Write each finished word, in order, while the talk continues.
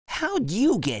How'd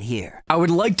you get here? I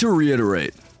would like to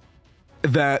reiterate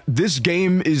that this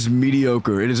game is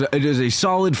mediocre. It is a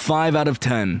solid 5 out of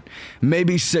 10.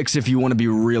 Maybe 6 if you want to be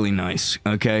really nice,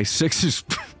 okay? 6 is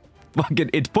fucking,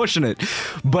 it's pushing it.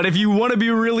 But if you want to be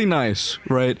really nice,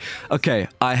 right? Okay,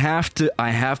 I have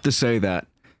to say that.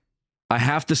 I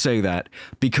have to say that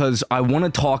because I want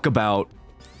to talk about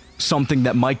something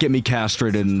that might get me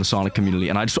castrated in the Sonic community,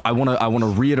 and I want to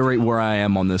reiterate where I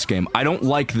am on this game. I don't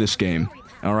like this game,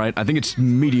 all right? I think it's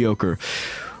mediocre.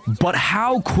 But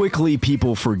how quickly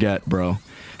people forget, bro.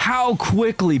 How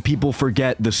quickly people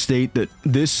forget the state that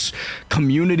this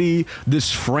community,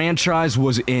 this franchise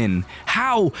was in.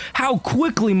 How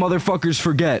quickly motherfuckers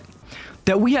forget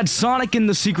that we had Sonic in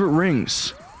the Secret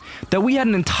Rings. That we had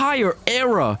an entire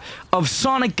era of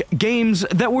Sonic games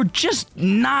that were just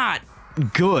not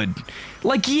good.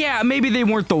 Like, yeah, maybe they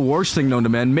weren't the worst thing known to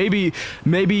man. Maybe,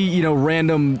 you know,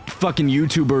 random fucking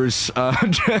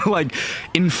YouTubers, like,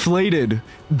 inflated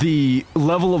the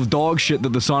level of dog shit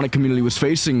that the Sonic community was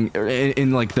facing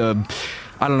in like, the,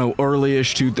 I don't know,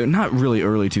 early-ish not really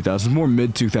early 2000s, more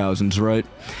mid-2000s, right?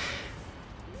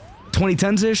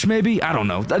 2010s-ish, maybe? I don't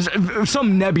know. That's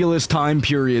some nebulous time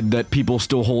period that people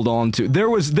still hold on to. There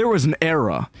was an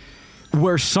era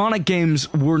where Sonic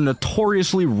games were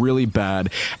notoriously really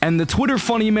bad, and the Twitter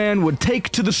funny man would take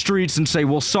to the streets and say,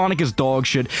 well, Sonic is dog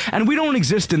shit, and we don't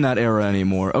exist in that era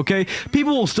anymore, okay?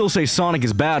 People will still say Sonic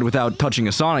is bad without touching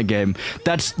a Sonic game.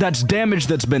 That's damage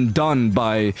that's been done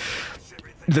by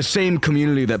the same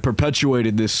community that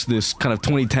perpetuated this kind of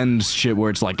 2010s shit where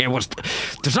it's like,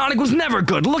 the Sonic was never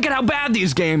good, look at how bad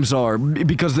these games are,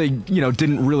 because they, you know,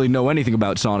 didn't really know anything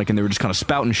about Sonic and they were just kind of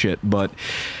spouting shit. But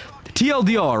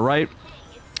TLDR, right?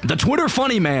 The Twitter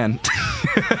funny man,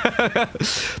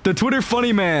 the Twitter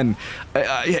funny man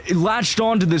latched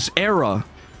onto this era,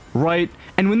 right?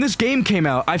 And when this game came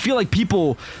out, I feel like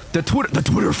people, the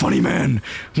Twitter funny man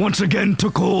once again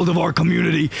took hold of our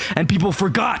community, and people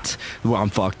forgot. Well, I'm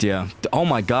fucked, yeah. Oh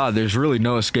my god, there's really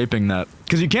no escaping that.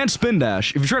 Because you can't spin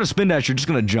dash. If you try to spin dash, you're just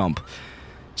gonna jump.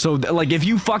 So, like, if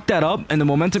you fuck that up, and the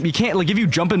momentum, you can't, like, if you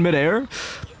jump in midair,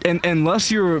 and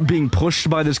unless you're being pushed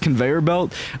by this conveyor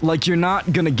belt, like, you're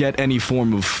not gonna get any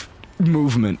form of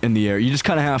movement in the air. You just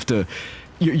kind of have to,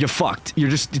 you're fucked. You're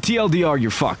just, TLDR, you're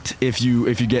fucked if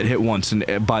you get hit once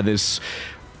and by this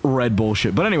red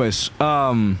bullshit. But anyways,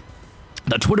 the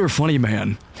Twitter funny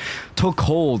man took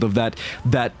hold of that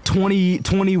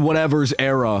 20 whatever's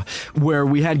era where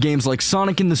we had games like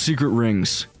Sonic in the Secret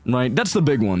Rings, right? That's the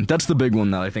big one. That's the big one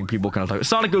that I think people kind of talk about.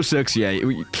 Sonic 06,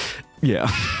 yeah.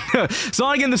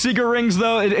 Sonic in the Secret Rings,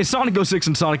 though, it's Sonic 06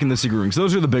 and Sonic in the Secret Rings.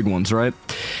 Those are the big ones, right?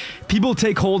 People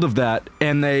take hold of that,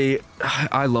 and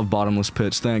I love bottomless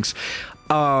pits, thanks.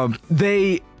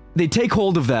 They take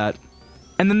hold of that,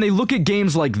 and then they look at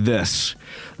games like this,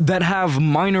 that have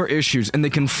minor issues, and they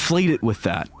conflate it with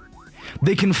that.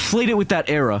 They conflate it with that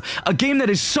era. A game that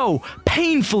is so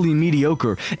painfully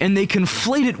mediocre, and they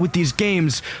conflate it with these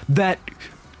games that,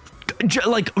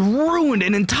 like, ruined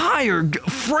an entire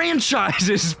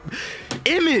franchise's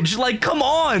image. Like, come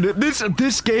on!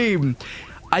 This game,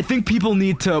 I think people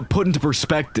need to put into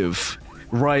perspective,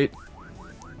 right?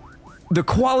 The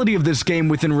quality of this game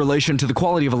within relation to the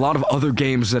quality of a lot of other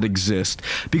games that exist.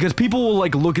 Because people will,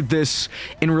 like, look at this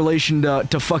in relation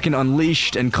to fucking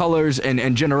Unleashed and Colors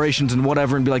and Generations and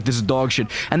whatever and be like, this is dog shit.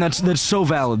 And that's so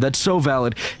valid. That's so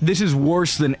valid. This is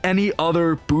worse than any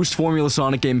other Boost Formula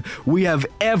Sonic game we have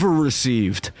ever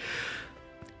received.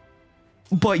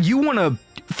 But you want to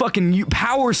fucking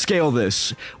power scale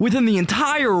this within the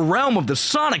entire realm of the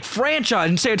Sonic franchise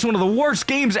and say it's one of the worst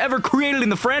games ever created in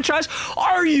the franchise?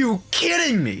 Are you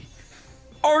kidding me?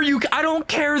 I don't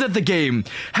care that the game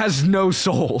has no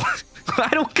soul. I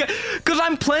don't care, because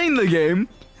I'm playing the game,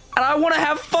 and I want to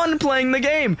have fun playing the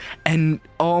game. And,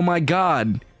 oh my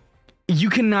god, you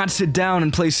cannot sit down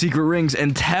and play Secret Rings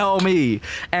and tell me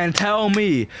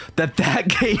that that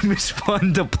game is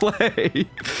fun to play.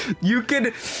 You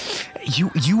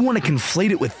want to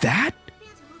conflate it with that?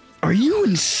 Are you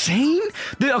insane?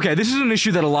 Okay, this is an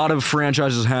issue that a lot of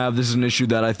franchises have. This is an issue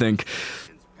that I think,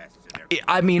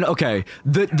 I mean, okay,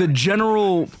 the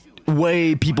general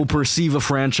way people perceive a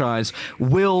franchise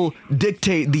will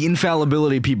dictate the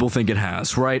infallibility people think it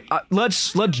has, right?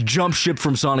 Let's jump ship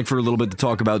from Sonic for a little bit to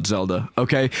talk about Zelda,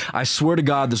 okay? I swear to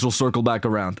God this will circle back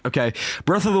around, okay?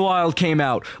 Breath of the Wild came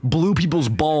out, blew people's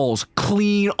balls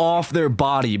clean off their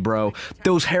body, bro.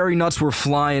 Those hairy nuts were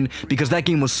flying because that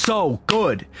game was so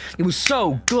good. It was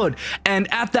so good.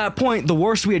 And at that point, the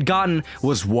worst we had gotten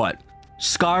was what?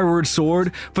 Skyward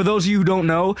Sword, for those of you who don't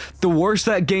know, the worst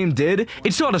that game did,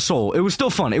 it still had a soul. It was still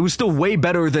fun. It was still way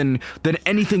better than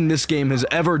anything this game has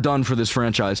ever done for this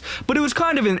franchise. But it was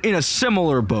kind of in a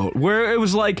similar boat, where it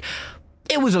was like,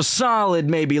 it was a solid,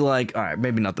 maybe like, alright,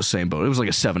 maybe not the same boat. It was like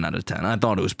a 7 out of 10. I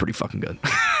thought it was pretty fucking good.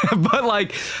 But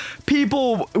like,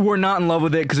 people were not in love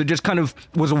with it because it just kind of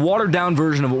was a watered down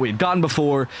version of what we had gotten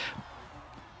before.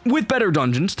 With better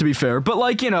dungeons, to be fair. But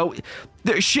like, you know,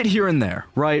 there's shit here and there,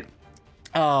 right?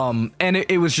 And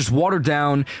it was just watered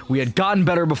down. We had gotten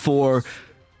better before.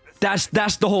 That's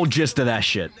the whole gist of that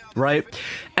shit, right?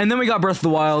 And then we got Breath of the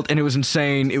Wild, and it was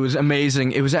insane. It was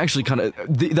amazing. It was actually kind of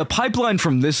the pipeline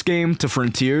from this game to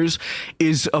Frontiers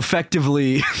is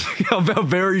effectively a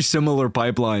very similar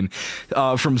pipeline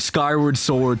from Skyward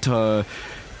Sword to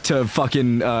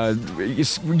fucking, you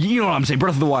know what I'm saying,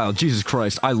 Breath of the Wild. Jesus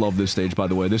Christ, I love this stage, by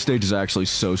the way. This stage is actually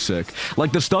so sick.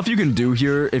 Like, the stuff you can do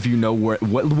here, if you know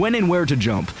when and where to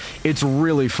jump, it's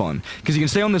really fun. Because you can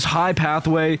stay on this high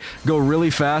pathway, go really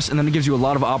fast, and then it gives you a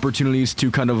lot of opportunities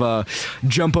to kind of,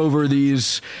 jump over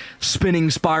these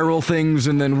spinning spiral things,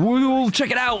 and then, woo,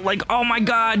 check it out, like, oh my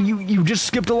god, you just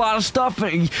skipped a lot of stuff,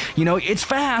 you know, it's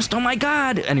fast, oh my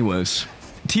god. Anyways.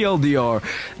 TLDR,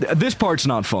 this part's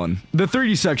not fun. The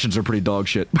 3D sections are pretty dog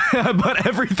shit, but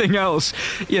everything else,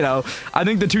 you know, I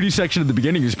think the 2D section at the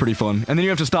beginning is pretty fun, and then you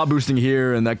have to stop boosting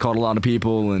here, and that caught a lot of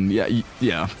people, and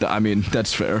yeah, I mean,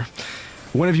 that's fair.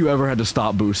 When have you ever had to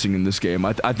stop boosting in this game?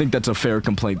 I think that's a fair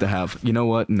complaint to have. You know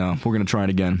what? No, we're gonna try it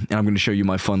again, and I'm gonna show you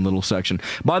my fun little section.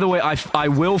 By the way, I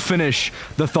will finish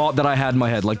the thought that I had in my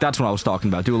head, like, that's what I was talking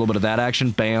about. Do a little bit of that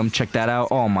action, bam, check that out,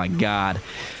 oh my god.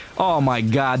 Oh my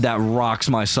god, that rocks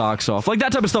my socks off. Like,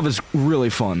 that type of stuff is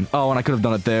really fun. Oh, and I could have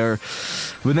done it there.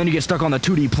 But then you get stuck on the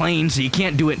 2D plane, so you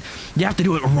can't do it. You have to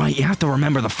do it right. You have to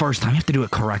remember the first time. You have to do it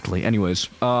correctly. Anyways,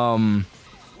 what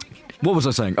was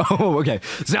I saying? Oh, okay.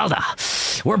 Zelda.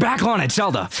 We're back on it,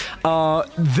 Zelda.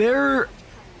 There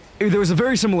was a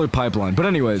very similar pipeline. But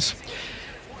anyways,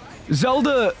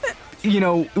 Zelda, you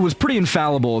know, it was pretty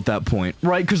infallible at that point,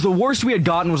 right? Because the worst we had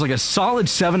gotten was like a solid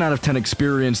 7 out of 10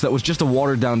 experience that was just a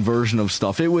watered-down version of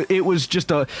stuff. It was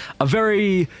just a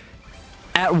very,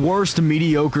 at worst,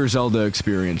 mediocre Zelda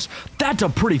experience. That's a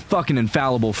pretty fucking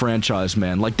infallible franchise,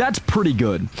 man. Like, that's pretty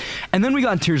good. And then we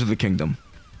got Tears of the Kingdom.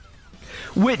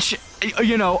 Which,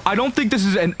 you know, I don't think this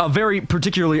is a very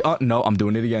particularly... no, I'm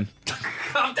doing it again.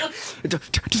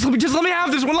 just let me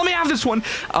have this one, let me have this one!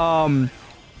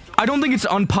 I don't think it's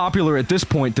unpopular at this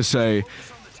point to say,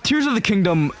 Tears of the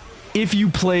Kingdom, if you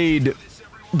played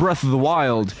Breath of the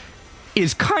Wild,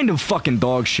 is kind of fucking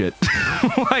dog shit.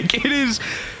 Like,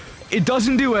 it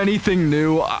doesn't do anything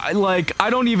new. I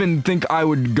don't even think I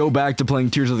would go back to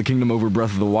playing Tears of the Kingdom over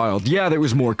Breath of the Wild. Yeah, there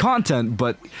was more content,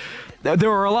 but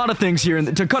there were a lot of things here,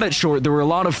 and to cut it short, there were a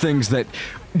lot of things that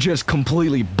just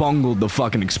completely bungled the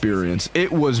fucking experience.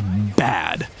 It was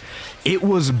bad. It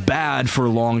was bad for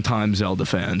longtime Zelda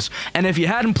fans. And if you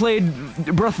hadn't played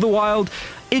Breath of the Wild,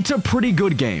 it's a pretty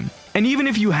good game. And even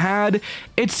if you had,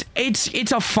 it's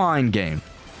a fine game.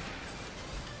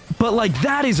 But like,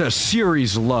 that is a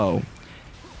series low.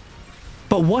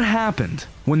 But what happened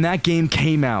when that game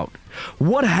came out?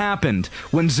 What happened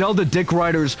when Zelda dick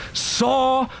riders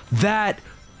saw that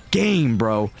game,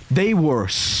 bro? They were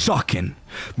sucking.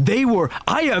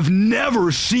 I have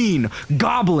never seen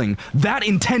gobbling that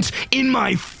intense in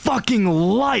my fucking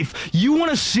life. You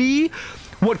want to see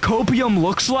what copium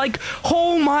looks like?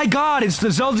 Oh my god, it's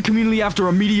the Zelda community after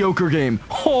a mediocre game.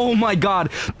 Oh my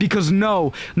god, because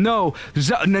no,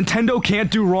 Nintendo can't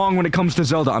do wrong when it comes to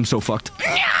Zelda. I'm so fucked.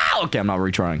 Okay, I'm not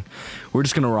retrying. We're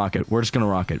just gonna rock it. We're just gonna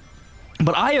rock it.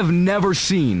 But I have never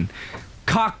seen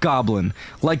cock goblin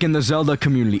like in the Zelda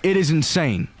community. It is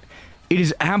insane. It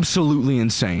is absolutely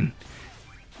insane.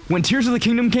 When Tears of the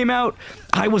Kingdom came out,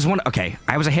 I was a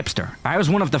hipster. I was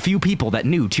one of the few people that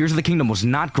knew Tears of the Kingdom was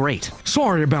not great.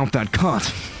 Sorry about that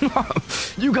cut.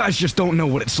 You guys just don't know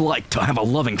what it's like to have a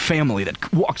loving family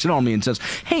that walks in on me and says,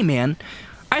 hey man,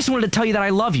 I just wanted to tell you that I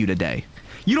love you today.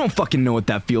 You don't fucking know what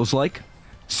that feels like.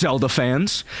 Zelda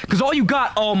fans. Because all you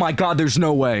got, oh my god, there's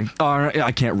no way.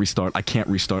 I can't restart. I can't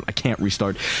restart. I can't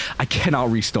restart. I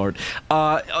cannot restart.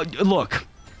 Look.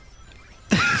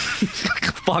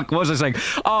 Fuck, what was I saying?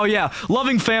 Oh yeah,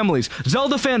 loving families.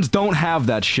 Zelda fans don't have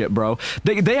that shit, bro.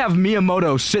 They have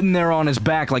Miyamoto sitting there on his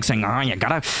back like saying, oh, you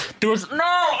gotta do this. No,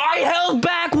 I held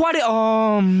back. What?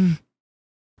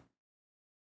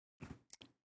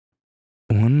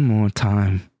 One more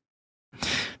time.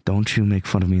 Don't you make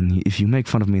fun of me if you make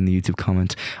fun of me in the YouTube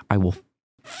comments, I will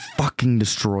fucking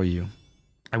destroy you.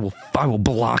 I will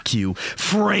block you.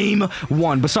 Frame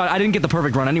 1. Besides, I didn't get the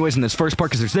perfect run anyways in this first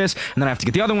part because there's this, and then I have to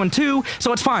get the other one too,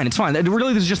 so it's fine, it's fine.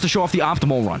 Really, this is just to show off the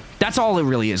optimal run. That's all it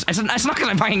really is. It's not because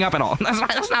I'm backing up at all.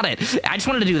 That's not it. I just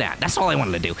wanted to do that. That's all I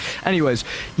wanted to do. Anyways,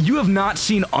 you have not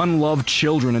seen unloved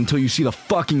children until you see the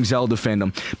fucking Zelda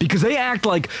fandom, because they act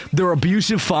like their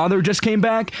abusive father just came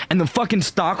back, and the fucking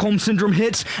Stockholm Syndrome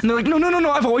hits, and they're like, no,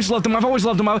 I've always loved him,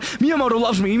 Miyamoto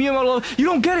loves me, you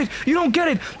don't get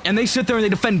it, and they sit there and they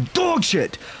defend dog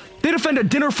shit. They defend a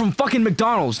dinner from fucking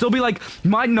McDonald's. They'll be like,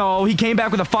 no, he came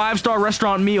back with a 5-star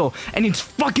restaurant meal, and it's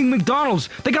fucking McDonald's.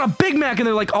 They got a Big Mac, and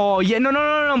they're like, oh, yeah,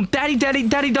 no, Daddy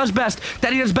does best,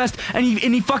 and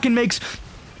he fucking makes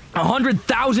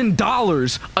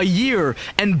 $100,000 a year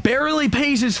and barely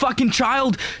pays his fucking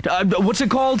child, what's it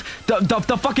called?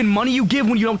 The fucking money you give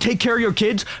when you don't take care of your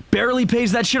kids, barely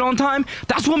pays that shit on time.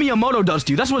 That's what Miyamoto does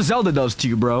to you. That's what Zelda does to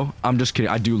you, bro. I'm just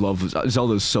kidding. I do love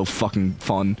Zelda. Is so fucking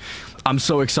fun. I'm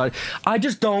so excited. I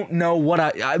just don't know what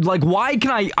I like. Why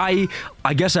can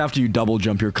I guess after you double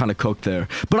jump, you're kind of cooked there.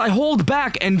 But I hold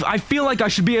back, and I feel like I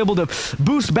should be able to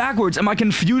boost backwards. Am I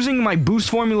confusing my boost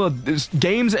formula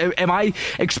games? Am I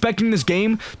expecting this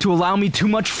game to allow me too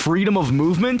much freedom of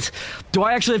movement? Do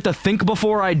I actually have to think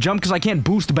before I jump because I can't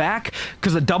boost back?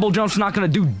 Because a double jump's not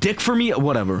going to do dick for me?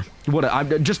 Whatever.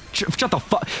 I'm just shut the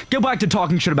fuck. Get back to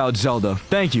talking shit about Zelda.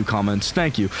 Thank you, comments.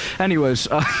 Thank you. Anyways,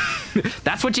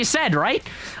 that's what you said, right?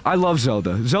 I love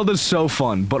Zelda. Zelda's so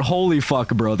fun, but holy fuck,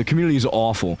 bro, the community is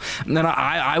awful. And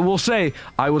I will say,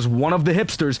 I was one of the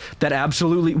hipsters that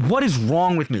absolutely. What is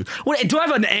wrong with me? What, do I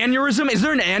have an aneurysm? Is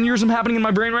there an aneurysm happening in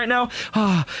my brain right now?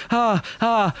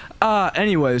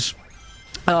 Anyways.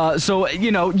 So,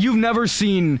 you know, you've never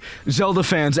seen Zelda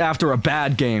fans after a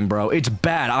bad game, bro. It's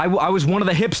bad. I was one of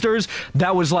the hipsters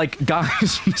that was like,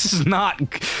 guys, this is not...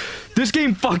 This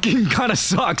game fucking kind of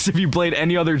sucks if you played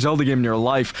any other Zelda game in your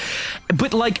life.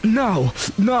 But, like, no,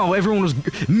 everyone was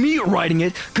me writing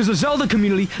it, because the Zelda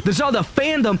community, the Zelda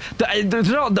fandom,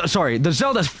 the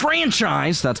Zelda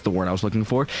franchise, that's the word I was looking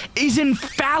for, is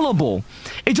infallible.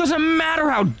 It doesn't matter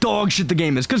how dog shit the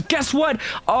game is, because guess what?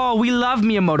 Oh, we love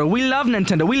Miyamoto, we love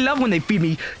Nintendo, we love when they feed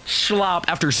me slop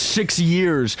after 6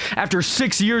 years. After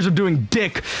 6 years of doing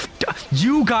dick.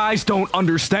 You guys don't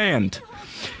understand.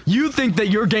 You think that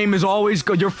your game is always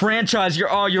your franchise, your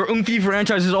Oomphy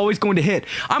franchise is always going to hit.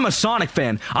 I'm a Sonic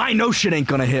fan. I know shit ain't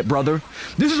gonna hit, brother.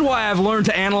 This is why I've learned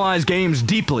to analyze games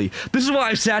deeply. This is why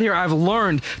I've sat here, I've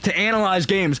learned to analyze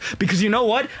games, because you know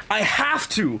what? I have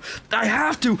to,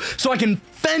 so I can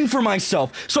fend for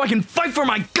myself, so I can fight for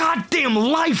my goddamn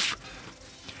life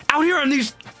out here on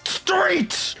these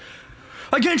streets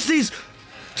against these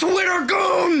Twitter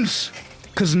goons.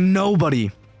 Because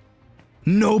nobody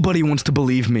wants to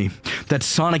believe me that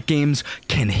Sonic games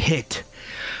can hit.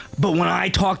 But when I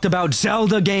talked about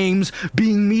Zelda games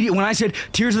being media, when I said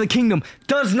Tears of the Kingdom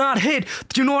does not hit,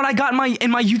 do you know what I got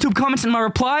in my YouTube comments and my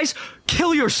replies?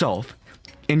 Kill yourself.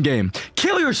 In-game.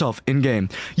 Kill yourself in-game.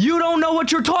 You don't know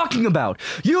what you're talking about.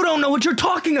 You don't know what you're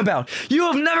talking about. You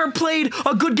have never played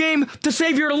a good game to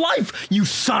save your life, you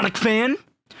Sonic fan.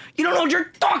 You don't know what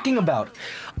you're talking about.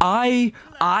 I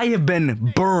have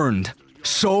been burned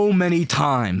so many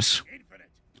times.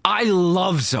 I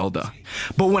love Zelda.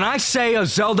 But when I say a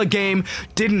Zelda game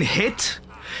didn't hit,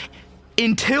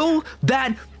 until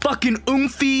that fucking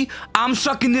Oomphy, I'm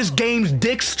sucking this game's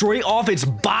dick straight off its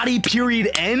body period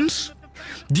ends,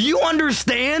 do you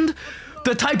understand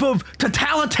the type of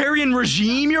totalitarian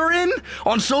regime you're in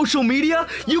on social media?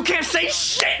 You can't say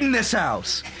shit in this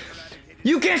house.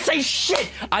 You can't say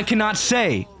shit. I cannot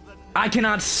say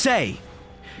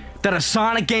that a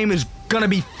Sonic game is gonna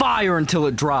be fire until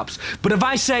it drops. But if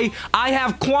I say I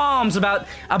have qualms about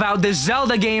this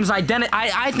Zelda game's identity,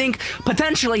 I think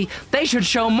potentially they should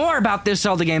show more about this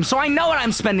Zelda game, so I know what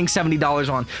I'm spending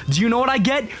 $70 on. Do you know what I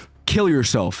get? Kill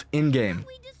yourself in-game.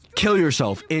 Kill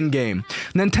yourself in-game.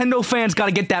 Nintendo fans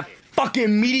gotta get that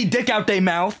fucking meaty dick out their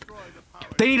mouth.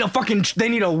 They need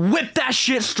to whip that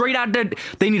shit straight out there.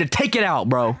 They need to take it out,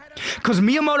 bro. Cause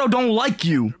Miyamoto don't like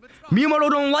you. Miyamoto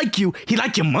don't like you. He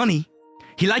like your money.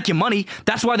 He like your money.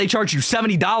 That's why they charge you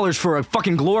 $70 for a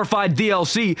fucking glorified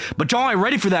DLC. But y'all ain't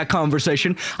ready for that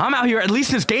conversation. I'm out here. At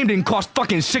least this game didn't cost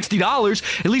fucking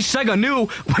 $60. At least Sega knew,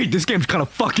 wait, this game's kind of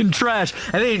fucking trash.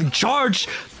 And they charged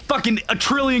fucking $1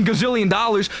 trillion gazillion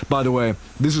dollars. By the way,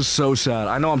 this is so sad.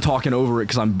 I know I'm talking over it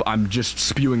because I'm just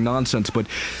spewing nonsense, but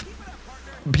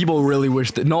people really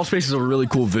wish that Null Space is a really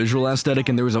cool visual aesthetic,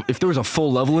 and if there was a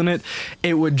full level in it,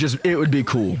 it would be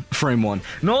cool. Frame 1.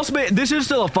 Null Space, this is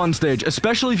still a fun stage,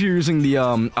 especially if you're using the,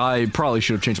 I probably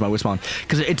should have changed my wisp on,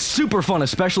 because it's super fun,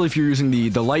 especially if you're using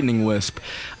the lightning wisp,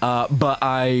 but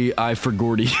I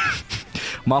forgot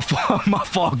my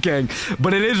fault, gang.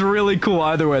 But it is really cool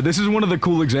either way. This is one of the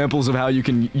cool examples of how you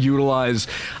can utilize,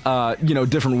 you know,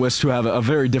 different wisps who have a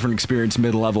very different experience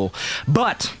mid-level.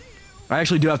 But I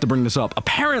actually do have to bring this up.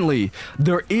 Apparently,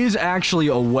 there is actually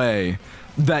a way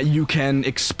that you can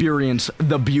experience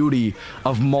the beauty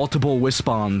of multiple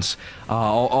wisp-ons,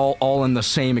 all in the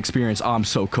same experience. Oh, I'm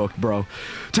so cooked, bro.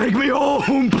 Take me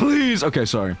home, please! Okay,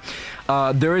 sorry.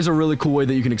 There is a really cool way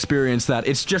that you can experience that.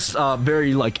 It's just,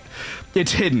 very, like,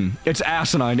 it's hidden. It's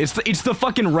asinine. It's the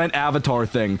fucking rent avatar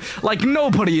thing. Like,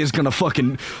 nobody is gonna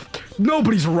fucking...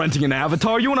 Nobody's renting an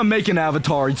avatar. You wanna make an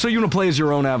avatar, so you wanna play as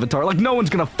your own avatar. Like, no one's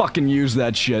gonna fucking use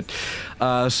that shit.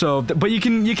 But you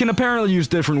can apparently use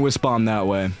different Wisp-On that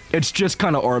way. It's just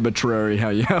kind of arbitrary how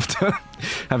you have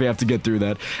to get through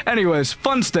that. Anyways,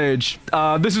 fun stage.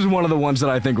 This is one of the ones that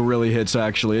I think really hits,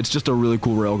 actually. It's just a really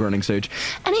cool railgunning stage.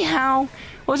 Anyhow,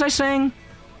 what was I saying?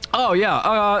 Oh,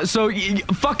 yeah, so,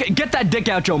 fuck it, get that dick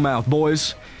out your mouth,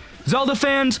 boys. Zelda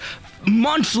fans,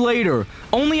 months later,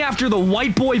 only after the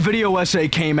White Boy video essay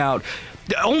came out,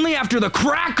 only after the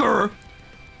Cracker,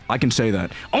 I can say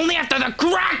that, only after the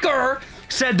Cracker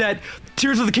said that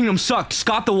Tears of the Kingdom sucked,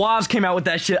 Scott the Woz came out with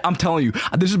that shit, I'm telling you,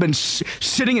 this has been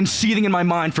sitting and seething in my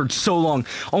mind for so long.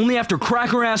 Only after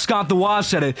Cracker-ass Scott the Woz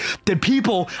said it, did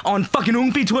people on fucking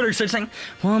Oomphy Twitter start saying,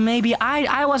 well, maybe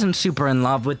I wasn't super in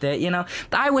love with it, you know?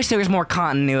 I wish there was more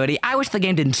continuity. I wish the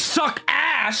game didn't suck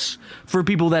ass for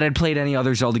people that had played any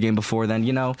other Zelda game before then,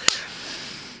 you know?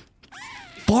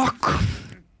 Fuck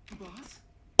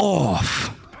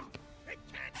off.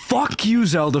 Fuck you,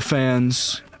 Zelda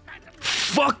fans.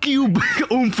 Fuck you,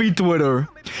 Oomphy Twitter.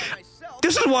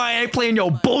 This is why I ain't playing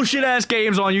your bullshit-ass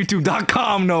games on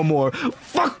YouTube.com no more.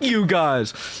 Fuck you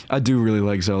guys. I do really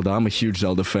like Zelda. I'm a huge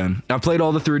Zelda fan. I've played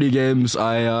all the 3D games.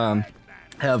 I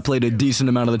have played a decent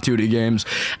amount of the 2D games,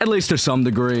 at least to some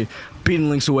degree. Beaten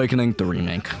Link's Awakening, the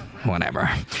remake, whatever.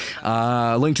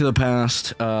 Link to the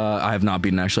Past, I have not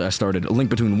beaten, actually. I started. A Link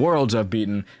Between Worlds, I've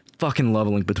beaten. Fucking love A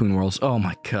Link Between Worlds. Oh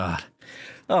my god.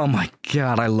 Oh my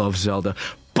god, I love Zelda.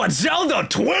 But Zelda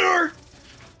Twitter?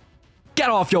 Get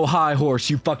off your high horse,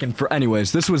 you fucking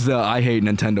anyways, this was the I Hate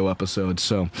Nintendo episode,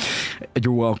 so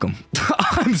you're welcome.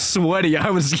 I'm sweaty. I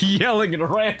was yelling and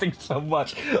ranting so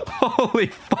much. Holy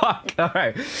fuck.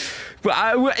 Alright.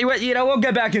 But you know, we'll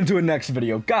get back into it next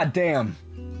video. God damn.